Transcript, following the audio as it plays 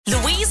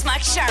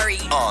Sherry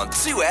on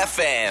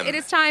 2FM. It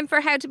is time for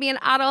How to Be an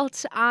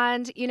Adult,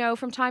 and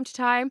from time to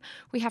time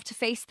we have to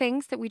face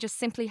things that we just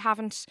simply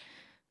haven't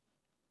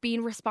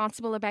been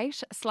responsible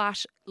about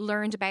 /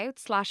 learned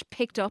about /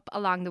 picked up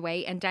along the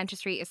way, and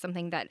dentistry is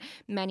something that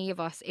many of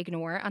us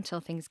ignore until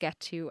things get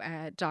to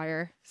a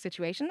dire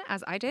situation,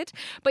 as I did.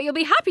 But you'll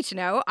be happy to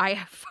know I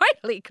have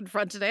finally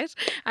confronted it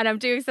and I'm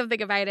doing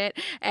something about it.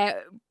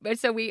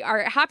 So we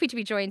are happy to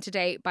be joined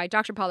today by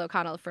Dr. Paul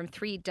O'Connell from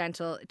 3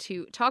 Dental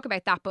to talk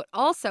about that. But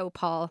also,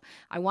 Paul,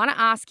 I want to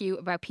ask you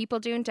about people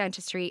doing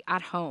dentistry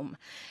at home.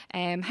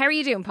 How are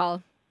you doing,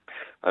 Paul?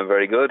 I'm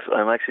very good.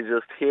 I'm actually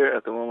just here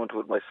at the moment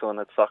with my son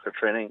at soccer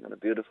training on a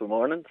beautiful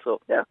morning.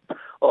 So, yeah,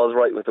 all's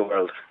right with the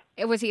world.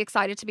 Was he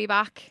excited to be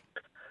back?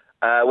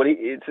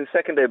 It's his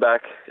second day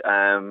back.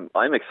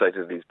 I'm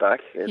excited that he's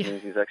back. It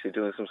means he's actually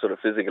doing some sort of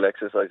physical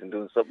exercise and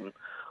doing something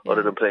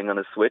other than playing on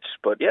his Switch.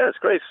 But yeah, it's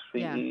great.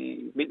 He's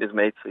meeting his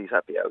mates, so he's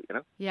happy out,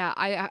 Yeah,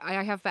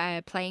 I have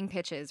playing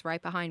pitches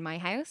right behind my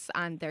house,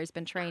 and there's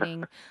been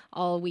training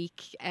all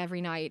week,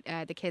 every night.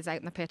 The kids out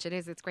in the pitch.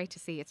 It's great to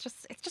see. It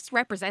just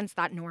represents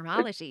that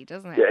normality,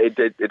 doesn't it?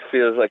 Yeah, it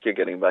feels like you're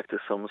getting back to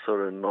some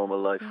sort of normal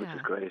life, which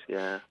is great.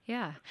 Yeah.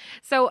 Yeah.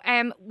 So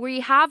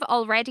we have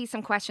already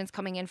some questions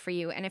coming in for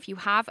you, and if you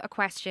have a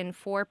question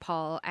for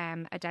Paul,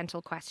 a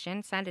dental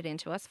question, send it in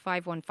to us.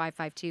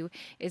 51552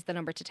 is the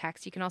number to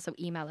text. You can also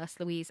email us,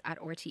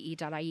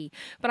 louise@rte.ie.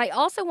 But I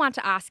also want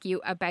to ask you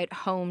about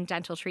home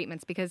dental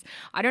treatments, because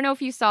I don't know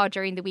if you saw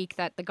during the week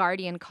that The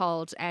Guardian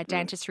called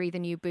dentistry the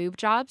new boob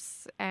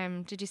jobs.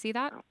 Did you see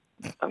that?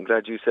 I'm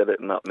glad you said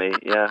it, not me.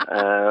 Yeah.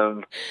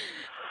 I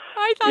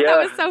thought that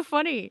was so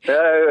funny.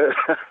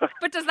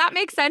 But does that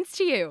make sense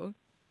to you?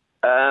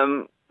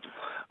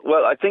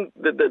 Well, I think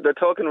that they're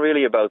talking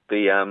really about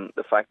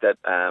the fact that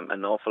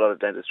an awful lot of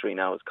dentistry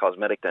now is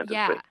cosmetic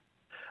dentistry,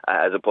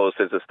 as opposed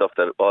to the stuff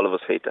that all of us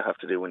hate to have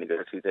to do when you get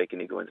a toothache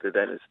and you go into the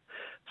dentist.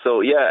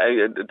 So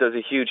there's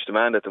a huge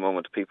demand at the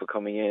moment of people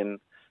coming in.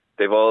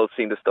 They've all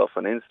seen the stuff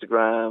on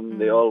Instagram.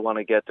 They all want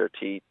to get their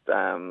teeth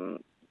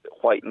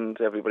whitened.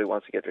 Everybody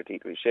wants to get their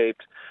teeth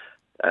reshaped.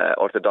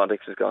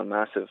 Orthodontics has gone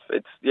massive.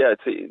 It's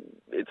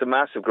a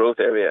massive growth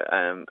area,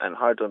 and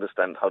hard to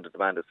understand how the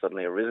demand has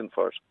suddenly arisen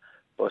for it.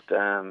 But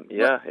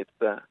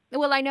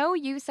Well, I know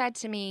you said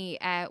to me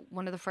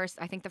the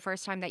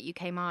first time that you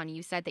came on,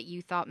 you said that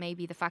you thought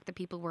maybe the fact that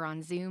people were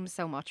on Zoom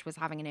so much was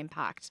having an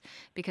impact,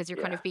 because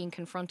you're kind of being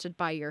confronted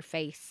by your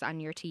face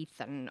and your teeth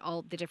and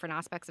all the different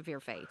aspects of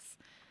your face.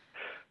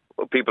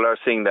 Well, people are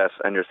seeing that,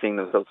 and you're seeing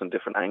themselves in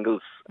different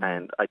angles,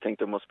 and I think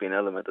there must be an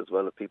element as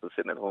well of people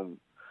sitting at home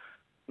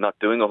not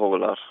doing a whole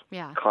lot,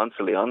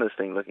 constantly on this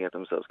thing, looking at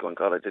themselves going,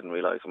 God, I didn't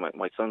realise.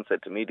 My son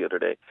said to me the other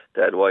day,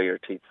 Dad, why are your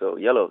teeth so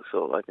yellow?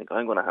 So I think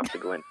I'm going to have to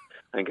go in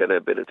and get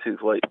a bit of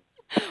tooth white.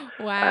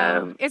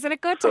 Wow. Isn't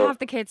it good to have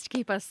the kids to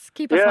keep us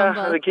humble?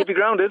 Yeah, keep you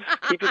grounded.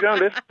 Keep you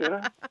grounded.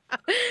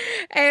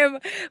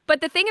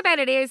 But the thing about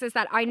it is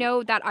that I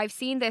know that I've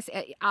seen this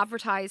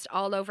advertised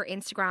all over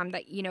Instagram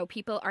that,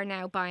 people are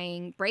now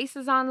buying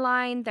braces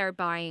online, they're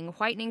buying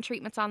whitening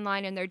treatments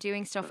online, and they're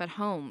doing stuff at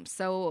home.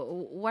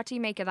 So what do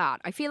you make of that?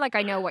 I feel like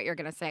I know what you're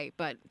going to say,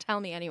 but tell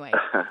me anyway.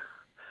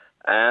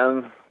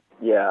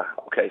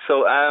 Okay.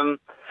 So,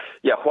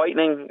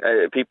 whitening,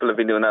 people have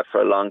been doing that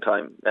for a long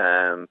time,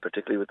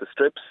 particularly with the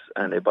strips,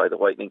 and they buy the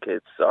whitening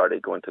kits, or they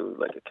go into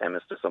like a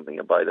chemist or something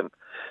and buy them.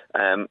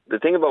 The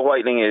thing about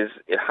whitening is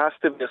it has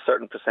to be a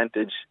certain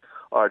percentage,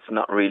 or it's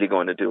not really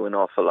going to do an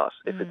awful lot.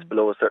 If it's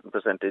below a certain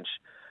percentage,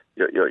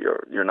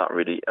 you're not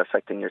really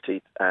affecting your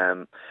teeth.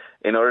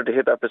 In order to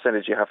hit that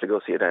percentage, you have to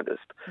go see a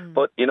dentist.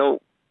 But,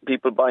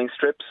 people buying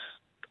strips,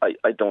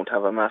 I don't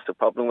have a massive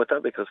problem with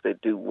that, because they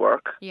do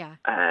work. Yeah.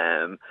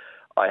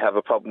 I have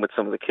a problem with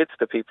some of the kits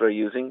that people are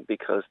using,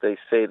 because they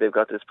say they've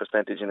got this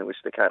percentage in it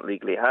which they can't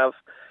legally have.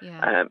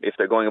 Yeah. If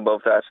they're going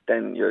above that,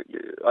 then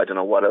I don't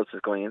know what else is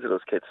going into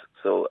those kits.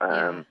 So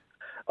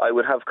I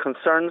would have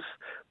concerns,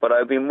 but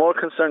I'd be more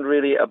concerned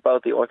really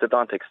about the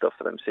orthodontic stuff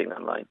that I'm seeing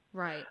online.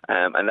 Right.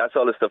 And that's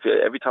all the stuff.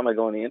 Every time I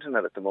go on the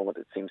internet at the moment,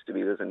 it seems to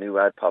be there's a new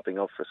ad popping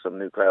up for some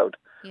new crowd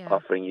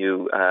offering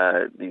you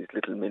these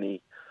little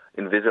mini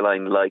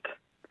Invisalign-like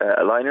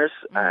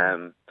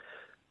aligners.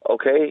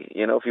 Okay,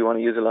 if you want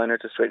to use a liner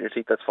to straighten your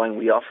teeth, that's fine.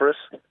 We offer it,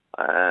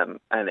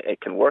 and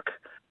it can work.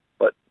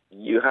 But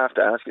you have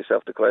to ask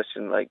yourself the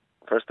question,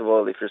 first of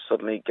all, if you're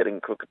suddenly getting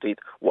crooked teeth,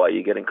 why are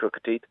you getting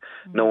crooked teeth?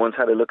 No one's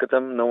had a look at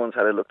them. No one's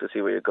had a look to see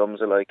where your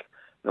gums are like.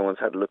 No one's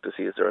had a look to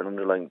see is there an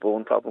underlying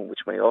bone problem,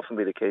 which may often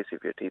be the case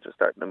if your teeth are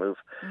starting to move.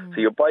 So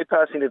you're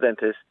bypassing the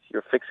dentist.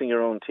 You're fixing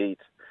your own teeth.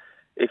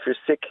 If you're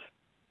sick,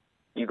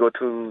 you go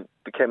to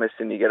the chemist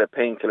and you get a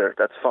painkiller,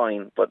 that's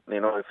fine. But,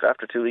 if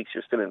after 2 weeks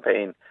you're still in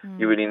pain,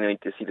 you really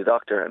need to see the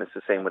doctor, and it's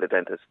the same with a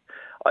dentist.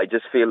 I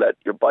just feel that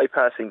you're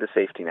bypassing the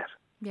safety net.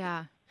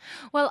 Yeah.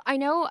 Well, I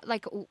know,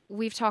 like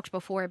we've talked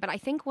before, but I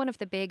think one of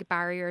the big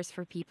barriers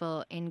for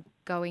people in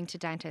going to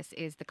dentists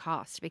is the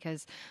cost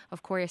because,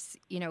 of course,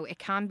 it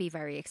can be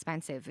very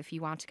expensive if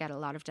you want to get a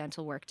lot of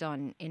dental work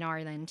done in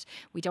Ireland.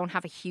 We don't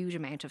have a huge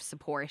amount of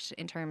support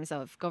in terms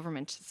of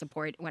government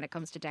support when it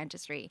comes to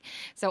dentistry.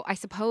 So I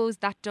suppose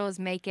that does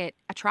make it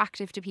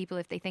attractive to people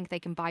if they think they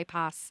can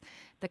bypass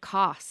the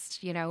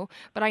cost.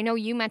 But I know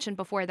you mentioned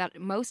before that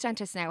most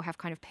dentists now have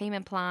kind of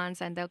payment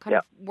plans and they'll kind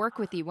of work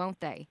with you,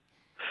 won't they?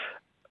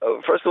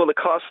 First of all, the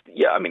cost,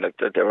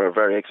 there are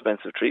very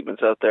expensive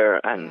treatments out there,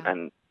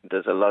 and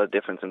there's a lot of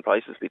difference in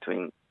prices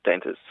between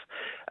dentists.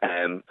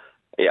 As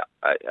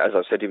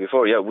I've said to you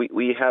before,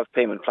 we have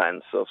payment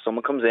plans. So if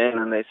someone comes in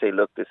and they say,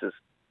 look, this is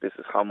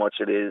how much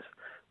it is,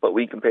 but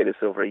we can pay this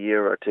over a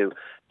year or two,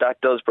 that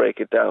does break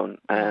it down.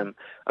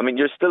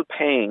 You're still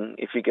paying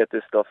if you get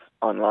this stuff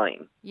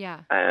online.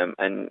 Yeah.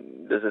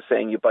 And there's a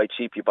saying, you buy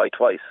cheap, you buy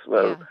twice.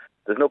 Well,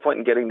 there's no point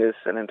in getting this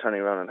and then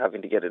turning around and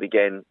having to get it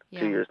again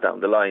 2 years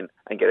down the line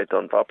and get it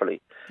done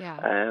properly.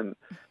 Yeah.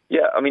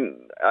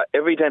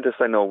 Every dentist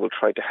I know will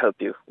try to help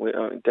you.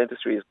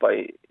 Dentistry is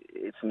by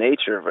its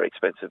nature very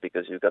expensive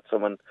because you've got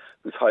someone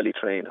who's highly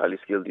trained, highly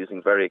skilled,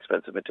 using very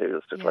expensive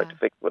materials to try to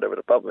fix whatever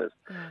the problem is.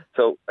 Yeah.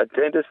 So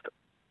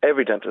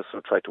every dentist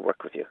will try to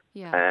work with you.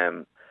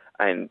 Yeah.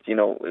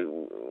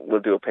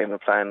 We'll do a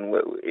payment plan.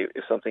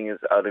 If something is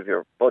out of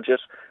your budget,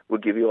 we'll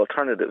give you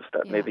alternatives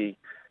that maybe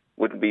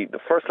wouldn't be the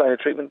first line of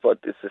treatment, but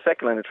it's the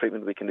second line of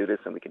treatment. We can do this,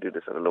 and we can do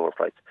this at a lower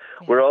price.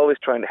 Yeah. We're always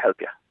trying to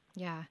help you.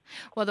 Yeah.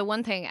 Well, the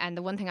one thing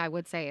I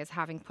would say is,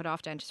 having put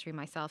off dentistry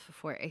myself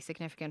for a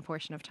significant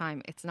portion of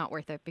time, it's not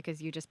worth it because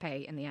you just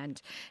pay in the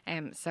end.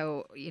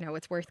 So,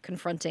 it's worth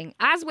confronting,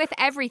 as with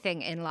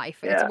everything in life.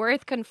 Yeah. It's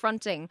worth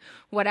confronting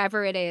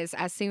whatever it is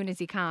as soon as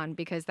you can,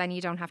 because then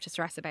you don't have to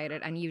stress about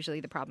it. And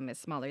usually the problem is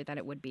smaller than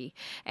it would be.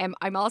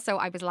 I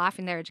was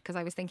laughing there because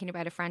I was thinking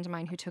about a friend of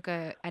mine who took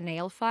a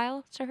nail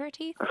file to her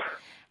teeth.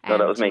 No,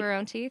 that was to me. her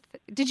own teeth.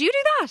 Did you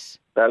do that?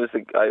 That was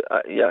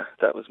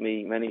that was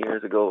me many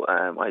years ago.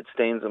 I had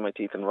stains on my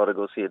teeth and wanted to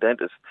go see a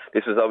dentist.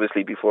 This was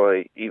obviously before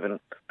I even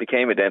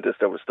became a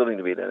dentist or was studying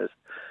to be a dentist.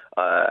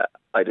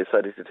 I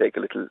decided to take a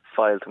little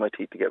file to my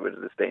teeth to get rid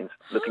of the stains.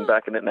 Looking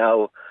back on it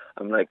now,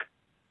 I'm like,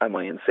 am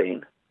I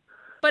insane?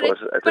 But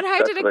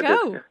how did it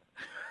go?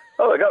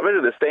 I got rid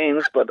of the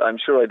stains, but I'm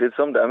sure I did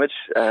some damage.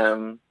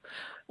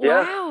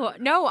 Wow.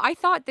 No, I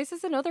thought this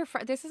is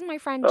this is my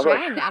friend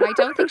Jen, and I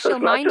don't think she'll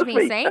mind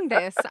me saying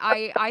this.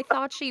 I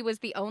thought she was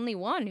the only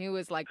one who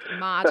was like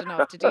mad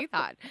enough to do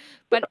that.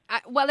 But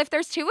if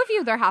there's two of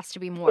you, there has to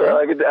be more. Well,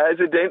 as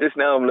a dentist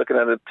now, I'm looking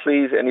at it.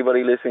 Please,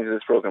 anybody listening to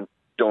this program,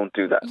 don't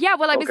do that. Yeah,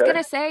 well, I was going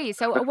to say,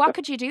 so what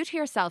could you do to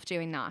yourself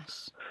doing that?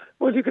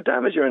 Well, you could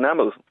damage your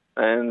enamel,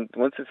 and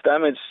once it's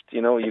damaged,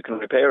 you can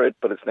repair it,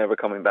 but it's never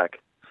coming back.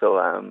 So,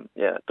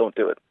 don't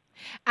do it.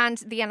 And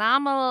the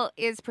enamel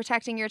is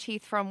protecting your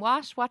teeth from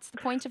what? What's the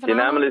point of enamel?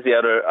 The enamel is the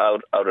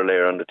outer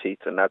layer on the teeth,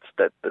 and that's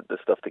the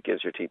stuff that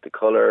gives your teeth the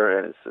colour,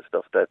 and it's the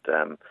stuff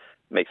that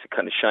makes it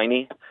kind of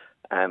shiny.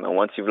 And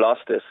once you've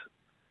lost it,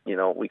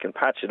 we can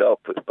patch it up,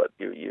 but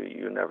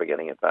you're never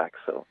getting it back.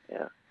 So,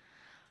 yeah.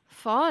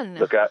 Fun.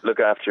 Look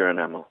after your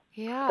enamel.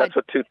 Yeah. That's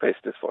what toothpaste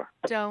is for.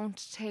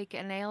 Don't take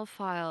a nail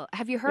file.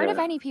 Have you heard of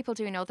any people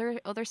doing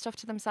other stuff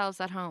to themselves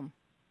at home?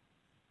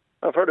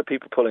 I've heard of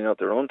people pulling out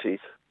their own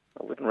teeth.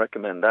 I wouldn't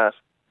recommend that.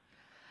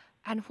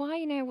 And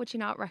why now would you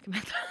not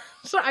recommend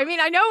that? I mean,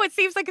 I know it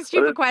seems like a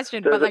stupid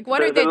question, but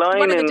what are the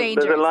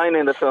dangers? There's a line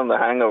in the film The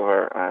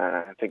Hangover,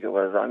 I think it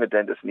was, I'm a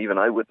dentist and even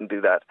I wouldn't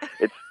do that.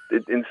 It's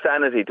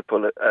insanity to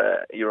pull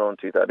your own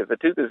tooth out. If a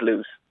tooth is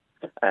loose,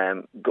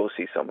 go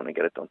see someone and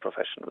get it done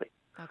professionally.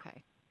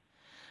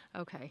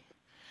 Okay.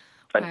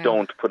 And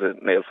don't put a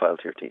nail file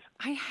to your teeth.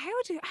 How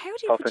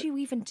would you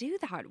even do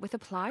that with the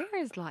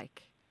pliers,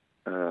 like?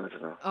 I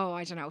don't know. Oh,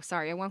 I don't know.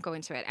 Sorry, I won't go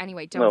into it.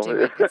 Anyway, don't do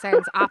it. It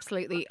sounds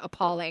absolutely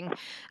appalling.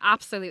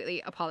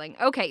 Absolutely appalling.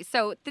 Okay,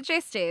 so the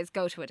gist is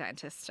go to a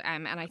dentist,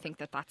 and I think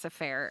that's a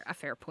fair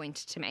point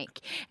to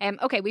make.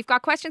 Okay, we've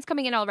got questions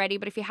coming in already,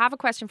 but if you have a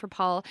question for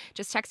Paul,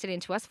 just text it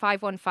in to us,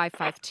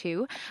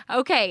 51552.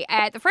 Okay,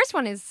 the first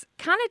one is,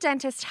 can a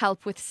dentist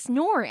help with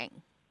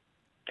snoring?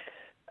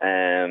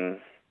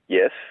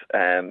 Yes.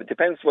 It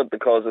depends what the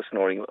cause of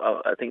snoring.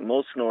 I think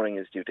most snoring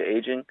is due to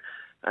aging,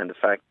 and the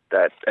fact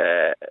that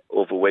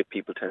overweight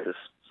people tend to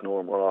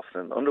snore more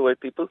often than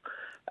underweight people.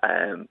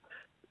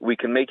 We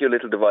can make you a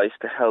little device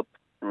to help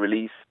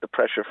release the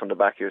pressure from the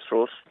back of your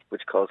throat,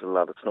 which causes a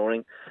lot of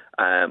snoring.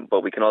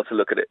 But we can also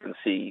look at it and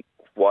see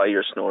why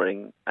you're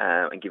snoring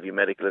and give you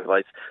medical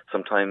advice.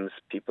 Sometimes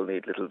people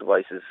need little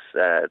devices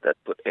that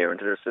put air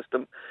into their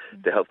system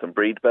to help them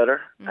breathe better,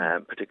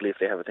 particularly if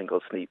they have a thing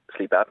called sleep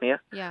apnea.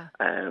 Yeah.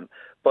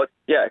 But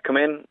yeah, come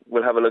in,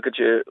 we'll have a look at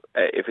you.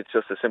 If it's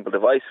just a simple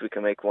device, we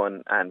can make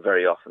one, and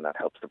very often that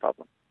helps the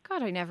problem.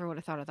 God, I never would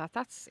have thought of that.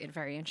 That's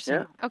very interesting.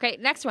 Yeah. Okay,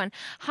 next one.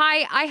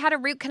 Hi, I had a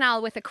root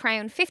canal with a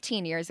crown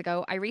 15 years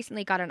ago. I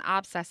recently got an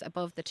abscess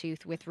above the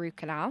tooth with root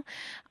canal.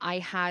 I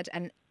had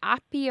an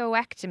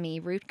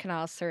apioectomy root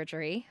canal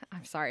surgery.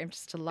 I'm sorry, I'm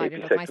just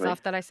delighted with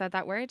myself that I said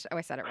that word. Oh,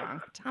 I said it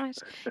wrong. Damn it.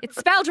 It's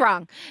spelled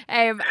wrong.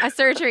 A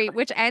surgery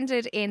which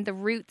ended in the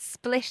root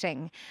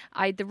splitting.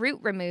 I had the root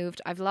removed.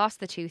 I've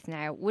lost the tooth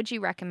now. Would you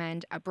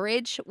recommend a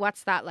bridge?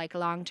 What's that like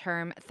long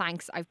term?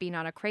 Thanks. I've been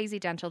on a crazy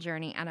dental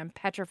journey and I'm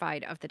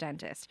petrified of the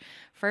dentist.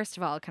 First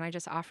of all, can I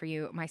just offer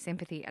you my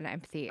sympathy and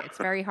empathy? It's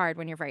very hard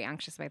when you're very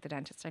anxious about the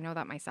dentist. I know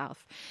that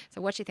myself.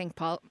 So what do you think,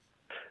 Paul?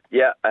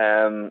 Yeah,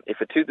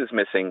 if a tooth is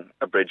missing,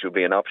 a bridge would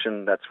be an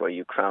option. That's where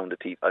you crown the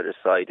teeth either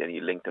side and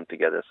you link them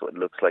together so it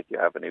looks like you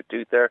have a new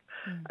tooth there,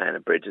 and a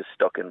bridge is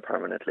stuck in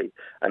permanently.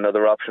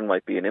 Another option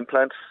might be an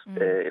implant.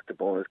 If the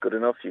bone is good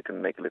enough, you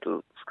can make a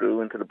little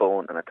screw into the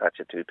bone and attach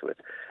a tooth to it.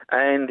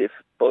 And if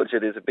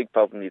budget is a big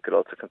problem, you could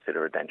also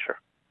consider a denture.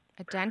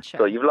 A denture?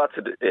 So you've lots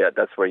of,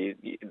 that's where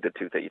the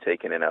tooth that you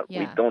take in and out.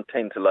 Yeah. We don't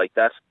tend to like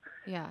that.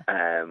 Yeah.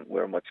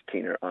 We're much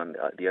keener on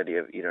the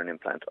idea of either an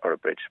implant or a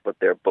bridge, but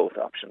they're both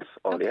options.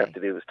 All you have to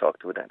do is talk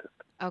to a dentist.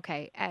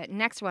 Okay,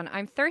 next one.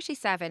 I'm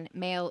 37,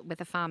 male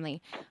with a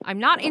family. I'm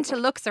not into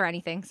looks or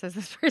anything, says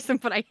this person,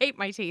 but I hate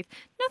my teeth.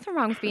 Nothing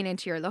wrong with being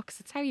into your looks.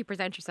 It's how you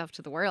present yourself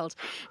to the world.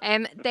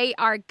 There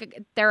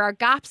are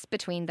gaps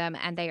between them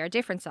and they are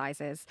different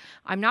sizes.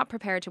 I'm not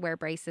prepared to wear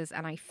braces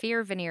and I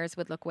fear veneers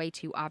would look way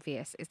too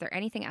obvious. Is there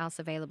anything else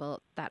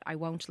available that I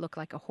won't look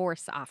like a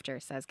horse after,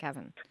 says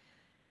Kevin?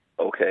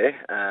 Okay.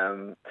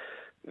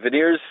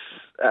 Veneers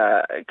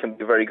can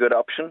be a very good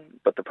option,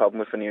 but the problem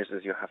with veneers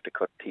is you have to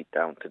cut teeth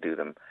down to do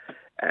them.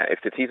 If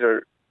the teeth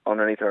are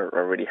underneath are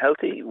really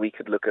healthy, we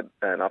could look at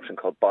an option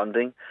called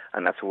bonding,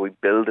 and that's where we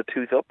build a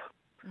tooth up,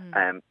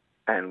 and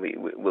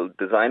we'll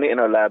design it in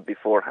our lab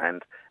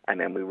beforehand, and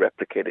then we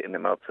replicate it in the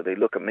mouth so they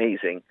look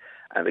amazing.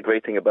 And the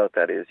great thing about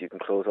that is you can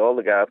close all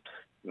the gaps,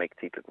 make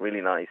teeth look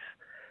really nice,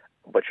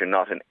 but you're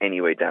not in any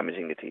way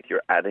damaging the teeth.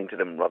 You're adding to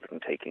them rather than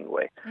taking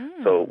away.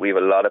 So we have a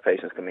lot of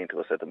patients coming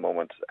to us at the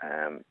moment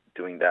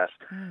doing that,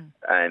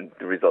 and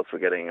the results we're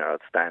getting are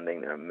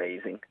outstanding. They're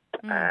amazing.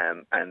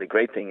 And the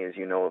great thing is,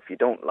 if you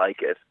don't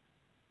like it,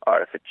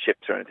 or if it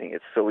chips or anything,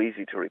 it's so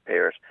easy to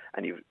repair it,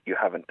 and you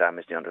haven't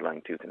damaged the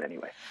underlying tooth in any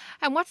way.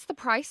 And what's the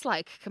price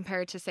like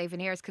compared to, say,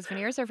 veneers? Because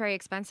veneers are very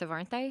expensive,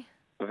 aren't they?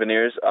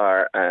 Veneers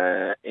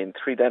are, in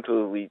 3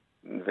 Dental,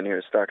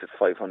 veneers start at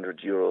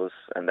 €500,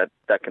 and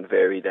that can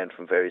vary then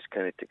from various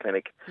clinic to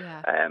clinic.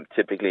 Yeah.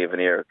 Typically, a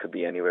veneer could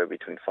be anywhere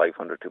between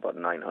 500 to about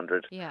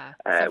 900. Yeah.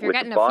 So if you're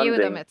getting a few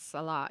of them, it's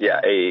a lot.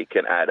 Yeah, it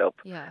can add up.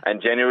 Yeah.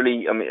 And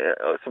generally,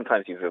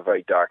 sometimes you have a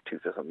very dark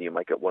tooth or something, you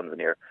might get one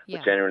veneer. Yeah.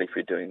 But generally, if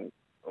you're doing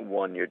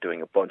one, you're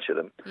doing a bunch of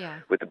them. Yeah.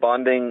 With the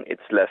bonding,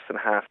 it's less than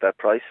half that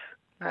price.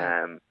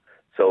 Right.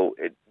 So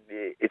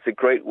it's a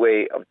great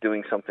way of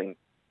doing something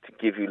to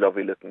give you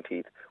lovely looking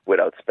teeth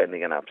without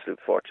spending an absolute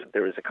fortune.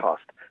 There is a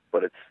cost,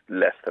 but it's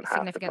less than half the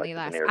price. Significantly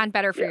less, and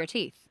better for your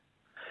teeth.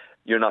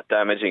 You're not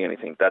damaging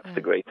anything. That's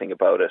the great thing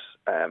about it.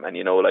 And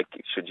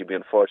should you be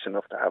unfortunate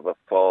enough to have a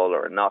fall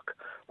or a knock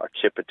or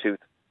chip a tooth,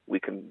 we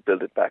can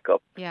build it back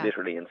up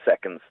literally in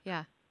seconds.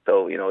 Yeah.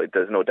 So,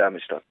 there's no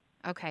damage done.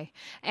 Okay.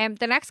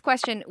 The next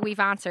question we've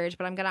answered,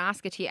 but I'm going to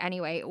ask it to you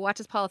anyway. What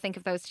does Paul think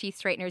of those teeth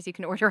straighteners you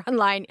can order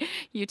online?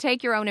 You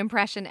take your own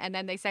impression and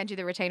then they send you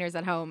the retainers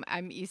at home.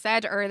 You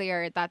said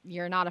earlier that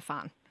you're not a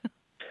fan.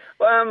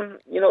 Well,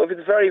 if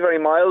it's very, very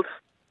mild,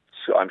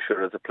 I'm sure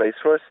there's a place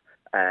for it.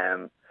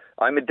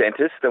 I'm a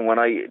dentist, and when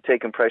I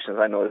take impressions,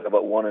 I know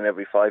about 1 in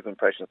every 5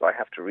 impressions I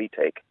have to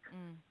retake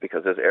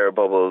because there's air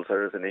bubbles or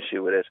there's an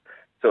issue with it.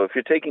 So if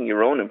you're taking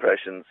your own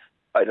impressions,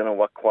 I don't know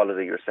what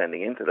quality you're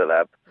sending into the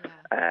lab.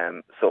 Yeah.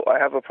 So I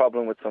have a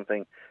problem with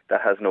something that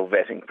has no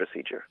vetting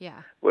procedure.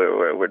 Yeah.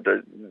 Where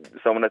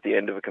someone at the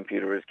end of a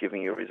computer is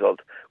giving you a result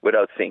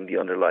without seeing the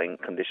underlying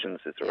conditions.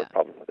 Is there a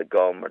problem with the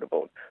gum or the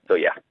bone? So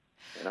yeah.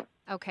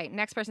 Okay.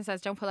 Next person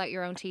says, don't pull out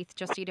your own teeth.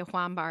 Just eat a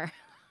Wham bar.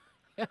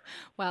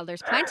 Well, there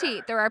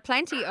are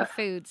plenty of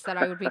foods that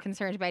I would be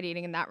concerned about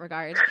eating in that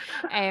regard.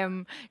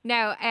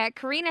 Now,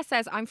 Karina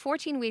says, I'm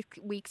 14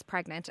 weeks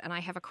pregnant and I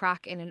have a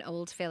crack in an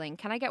old filling.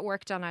 Can I get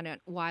work done on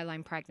it while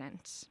I'm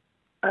pregnant?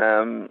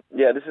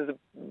 This is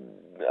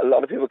a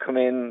lot of people come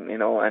in,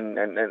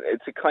 and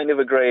it's a kind of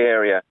a grey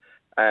area.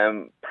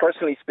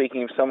 Personally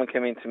speaking, if someone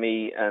came in to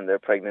me and they're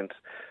pregnant,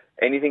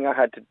 anything I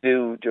had to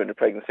do during the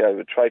pregnancy, I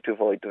would try to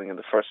avoid doing in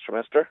the first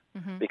trimester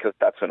because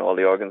that's when all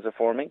the organs are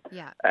forming.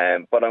 Yeah.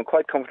 But I'm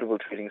quite comfortable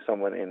treating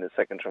someone in the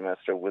second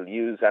trimester. We'll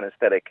use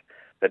anaesthetic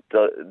that's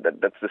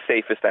the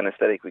safest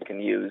anaesthetic we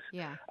can use.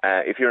 Yeah.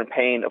 If you're in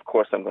pain, of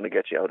course, I'm going to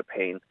get you out of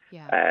pain.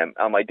 Yeah.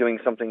 Am I doing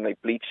something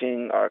like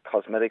bleaching or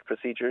cosmetic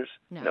procedures?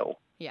 No.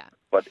 Yeah.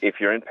 But if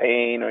you're in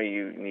pain or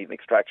you need an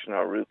extraction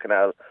or a root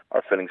canal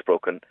or fillings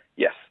broken,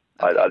 yes.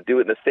 Okay. I'll do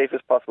it in the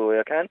safest possible way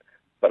I can.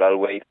 but I'll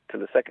wait till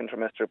the second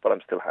trimester, but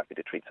I'm still happy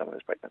to treat someone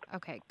who's pregnant.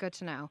 Okay, good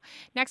to know.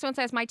 Next one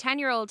says, my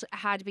 10-year-old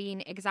had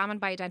been examined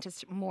by a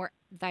dentist more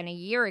than a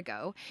year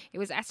ago. It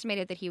was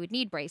estimated that he would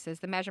need braces.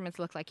 The measurements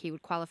look like he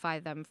would qualify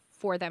them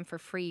for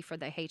free for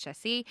the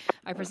HSE.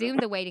 I presume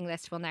the waiting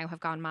list will now have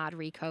gone mad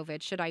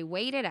re-COVID. Should I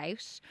wait it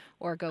out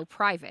or go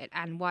private?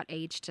 And what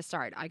age to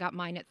start? I got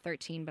mine at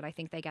 13, but I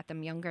think they get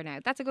them younger now.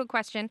 That's a good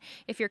question.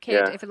 If your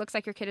kid, if it looks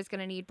like your kid is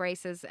going to need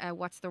braces,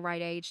 what's the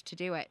right age to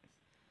do it?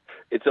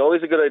 It's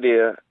always a good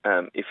idea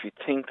if you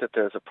think that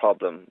there's a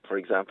problem. For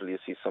example, you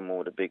see someone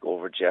with a big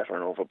overjet or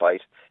an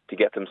overbite, to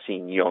get them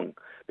seen young.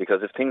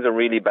 Because if things are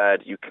really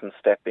bad, you can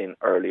step in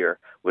earlier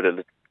with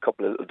a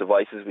couple of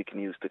devices we can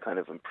use to kind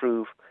of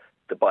improve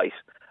the bite.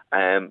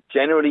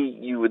 Generally,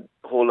 you would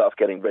hold off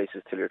getting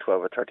braces till you're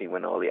 12 or 13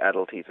 when all the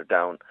adult teeth are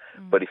down.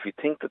 But if you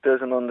think that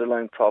there's an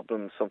underlying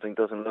problem, something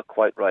doesn't look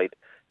quite right,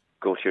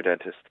 go to your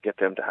dentist, get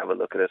them to have a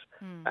look at it.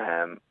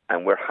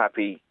 And we're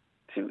happy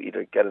to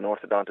either get an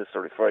orthodontist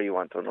or refer you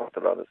on to an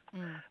orthodontist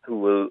who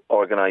will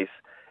organise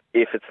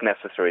if it's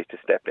necessary to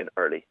step in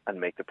early and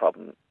make the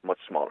problem much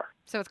smaller.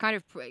 So it's kind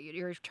of,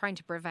 you're trying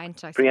to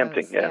prevent, I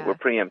Preempting, suppose. yeah, we're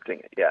preempting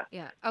it, yeah.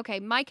 Yeah. Okay,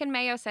 Mike in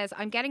Mayo says,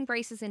 I'm getting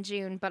braces in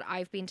June, but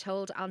I've been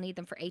told I'll need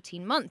them for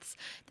 18 months.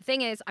 The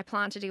thing is, I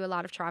plan to do a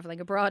lot of travelling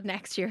abroad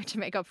next year to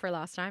make up for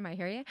lost time, I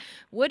hear you.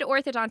 Would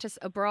orthodontists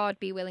abroad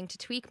be willing to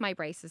tweak my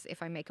braces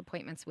if I make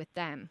appointments with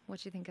them? What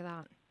do you think of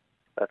that?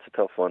 That's a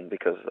tough one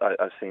because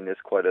I've seen this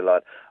quite a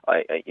lot.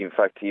 In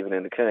fact, even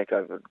in the clinic,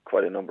 I've had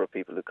quite a number of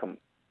people who come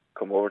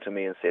over to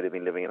me and say they've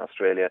been living in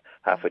Australia,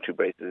 halfway through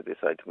braces, they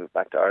decide to move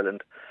back to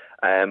Ireland.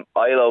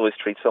 I'll always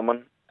treat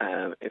someone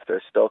if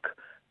they're stuck.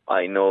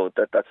 I know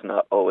that that's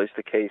not always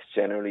the case.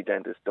 Generally,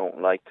 dentists don't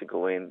like to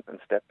go in and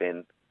step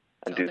in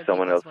and do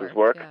someone else's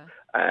work.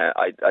 Yeah.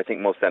 I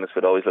think most dentists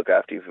would always look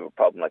after you if you have a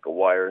problem like a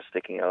wire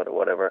sticking out or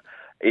whatever.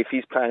 If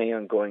he's planning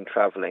on going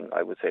travelling,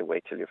 I would say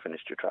wait till you're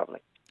finished your travelling.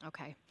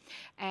 Okay.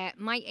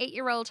 My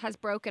 8-year-old has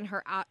broken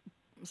her...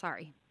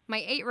 My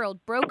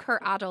 8-year-old broke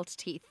her adult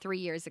teeth 3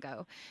 years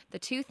ago. The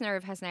tooth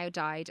nerve has now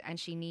died and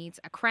she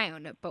needs a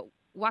crown. But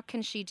what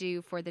can she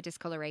do for the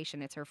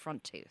discoloration? It's her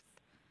front tooth.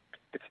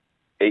 It's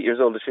 8 years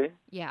old, is she?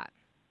 Yeah.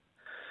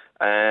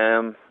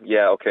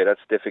 Yeah, okay,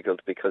 that's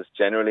difficult because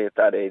generally at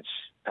that age,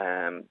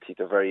 teeth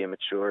are very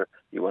immature.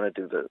 You want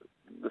to do the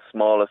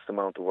smallest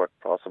amount of work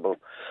possible.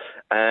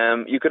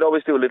 You could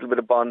always do a little bit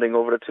of bonding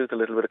over the tooth, a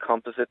little bit of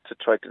composite to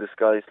try to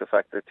disguise the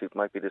fact that the tooth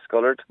might be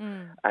discoloured.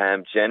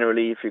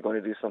 Generally, if you're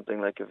going to do something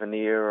like a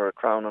veneer or a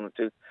crown on a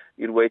tooth,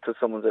 you'd wait till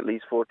someone's at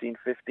least 14,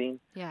 15,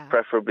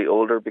 preferably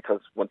older, because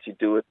once you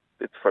do it,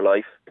 it's for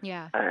life.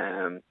 Yeah.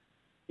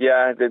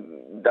 Yeah,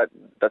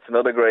 that's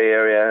another grey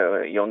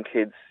area. Young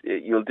kids,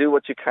 you'll do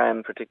what you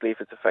can, particularly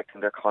if it's affecting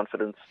their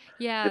confidence.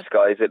 Yeah.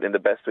 Disguise it in the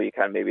best way you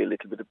can. Maybe a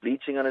little bit of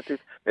bleaching on a tooth.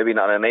 Maybe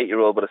not an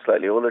 8-year-old, but a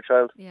slightly older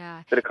child.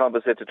 Yeah. Bit of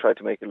composite to try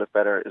to make it look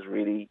better is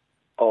really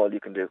all you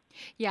can do.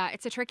 Yeah,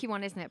 it's a tricky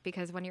one, isn't it?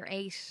 Because when you're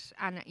 8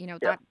 and, you know,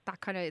 that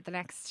kind of the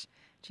next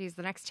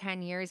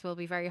 10 years will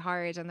be very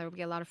hard and there will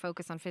be a lot of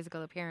focus on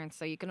physical appearance.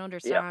 So you can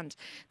understand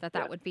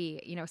that would be,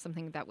 you know,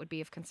 something that would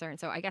be of concern.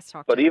 So I guess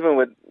But even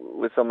with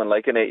someone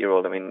like an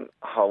 8-year-old, I mean,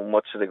 how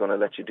much are they going to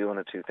let you do on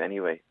a tooth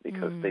anyway?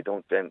 Because they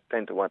don't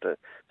tend to want to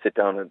sit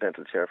down in a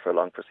dental chair for a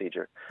long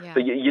procedure. Yeah. So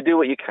you do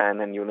what you can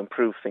and you'll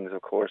improve things,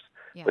 of course.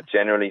 Yeah. But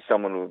generally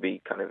someone will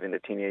be kind of in the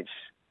teenage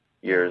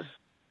years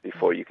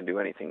before you can do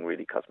anything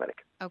really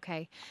cosmetic.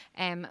 Okay.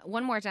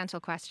 One more dental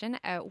question.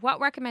 What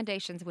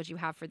recommendations would you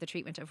have for the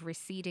treatment of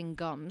receding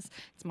gums?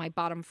 It's my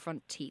bottom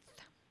front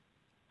teeth.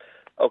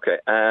 Okay.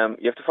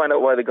 You have to find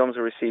out why the gums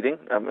are receding.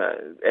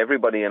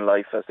 Everybody in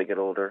life, as they get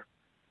older,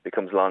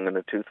 becomes long in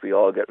the tooth. We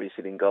all get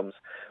receding gums.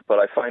 But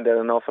I find that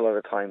an awful lot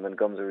of time when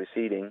gums are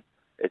receding,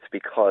 it's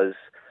because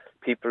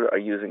people are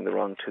using the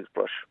wrong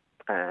toothbrush.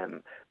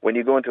 When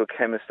you go into a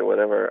chemist or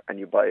whatever and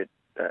you buy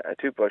a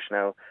toothbrush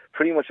now,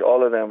 pretty much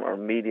all of them are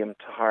medium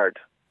to hard.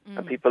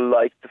 And people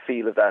like the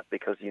feel of that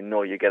because you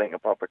know you're getting a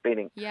proper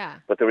cleaning. Yeah.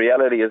 But the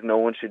reality is no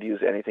one should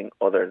use anything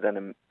other than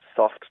a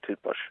soft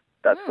toothbrush.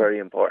 That's very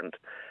important.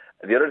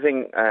 The other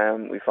thing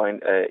we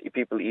find,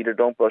 people either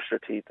don't brush their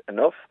teeth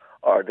enough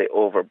or they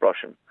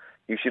overbrush them.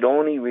 You should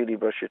only really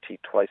brush your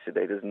teeth twice a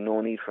day. There's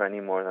no need for any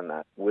more than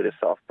that with a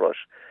soft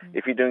brush.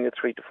 If you're doing it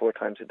 3 to 4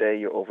 times a day,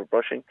 you're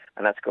overbrushing,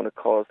 and that's going to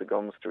cause the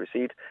gums to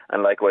recede.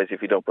 And likewise,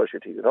 if you don't brush your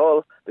teeth at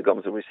all, the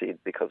gums will recede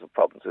because of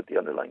problems with the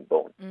underlying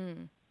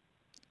bone.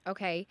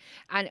 Okay.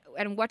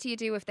 And what do you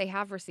do if they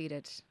have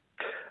receded?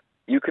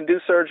 You can do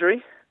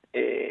surgery.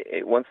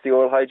 Once the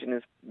oral hygiene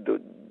is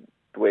the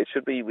way it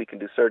should be, we can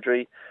do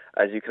surgery.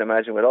 As you can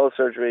imagine, with all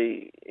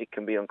surgery, it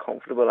can be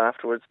uncomfortable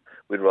afterwards.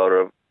 We'd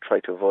rather try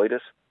to avoid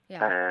it.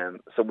 Yeah.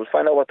 So we'll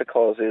find out what the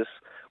cause is.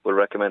 We'll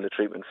recommend a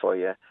treatment for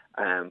you.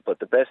 But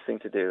the best thing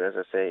to do, as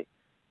I say,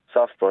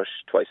 soft brush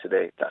twice a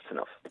day. That's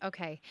enough.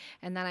 Okay.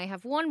 And then I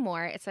have one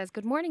more. It says,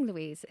 "Good morning,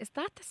 Louise. Is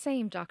that the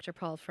same Dr.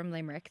 Paul from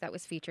Limerick that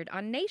was featured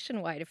on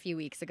Nationwide a few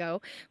weeks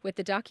ago with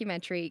the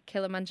documentary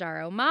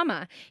Kilimanjaro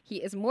Mama?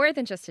 He is more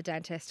than just a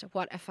dentist.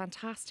 What a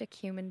fantastic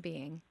human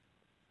being."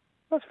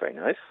 That's very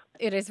nice.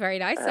 It is very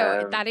nice.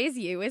 So that is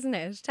you, isn't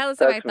it? Tell us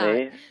That's about that.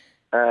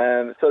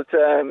 me. So it's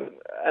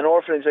an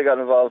orphanage I got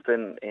involved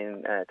in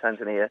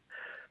Tanzania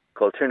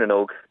called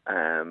Tirnanog.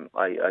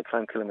 I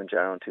climbed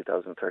Kilimanjaro in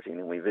 2013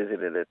 and we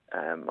visited it,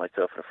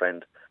 myself and a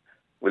friend.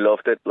 We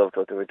loved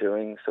what they were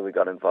doing, so we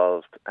got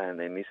involved, and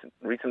they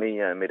recently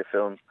made a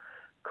film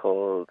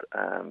called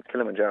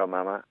Kilimanjaro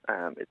Mama.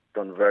 It's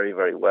done very,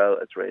 very well.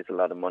 It's raised a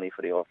lot of money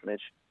for the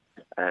orphanage.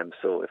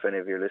 So if any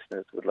of your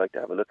listeners would like to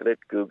have a look at it,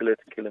 Google it,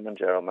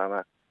 Kilimanjaro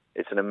Mama.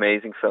 It's an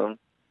amazing film,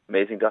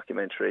 amazing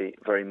documentary,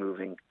 very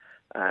moving.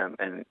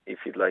 And if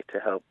you'd like to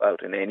help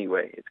out in any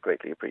way, it's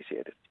greatly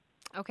appreciated.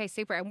 Okay,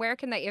 super. And where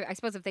can they, I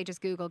suppose if they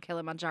just Google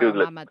Kilimanjaro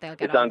Mama, they'll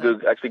get it's on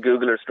Google. Actually,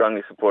 Google are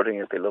strongly supporting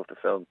it. They love the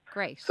film.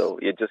 Great. So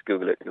you just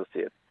Google it, you'll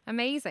see it.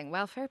 Amazing.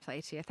 Well, fair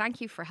play to you.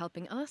 Thank you for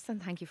helping us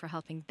and thank you for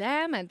helping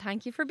them and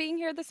thank you for being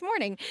here this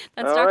morning.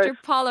 That's All Dr. right.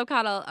 Paul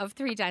O'Connell of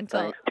 3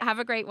 Dental. Thanks. Have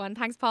a great one.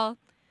 Thanks, Paul.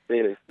 See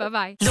you.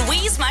 Bye-bye.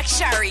 Louise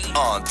McSharry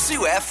on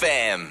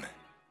 2FM.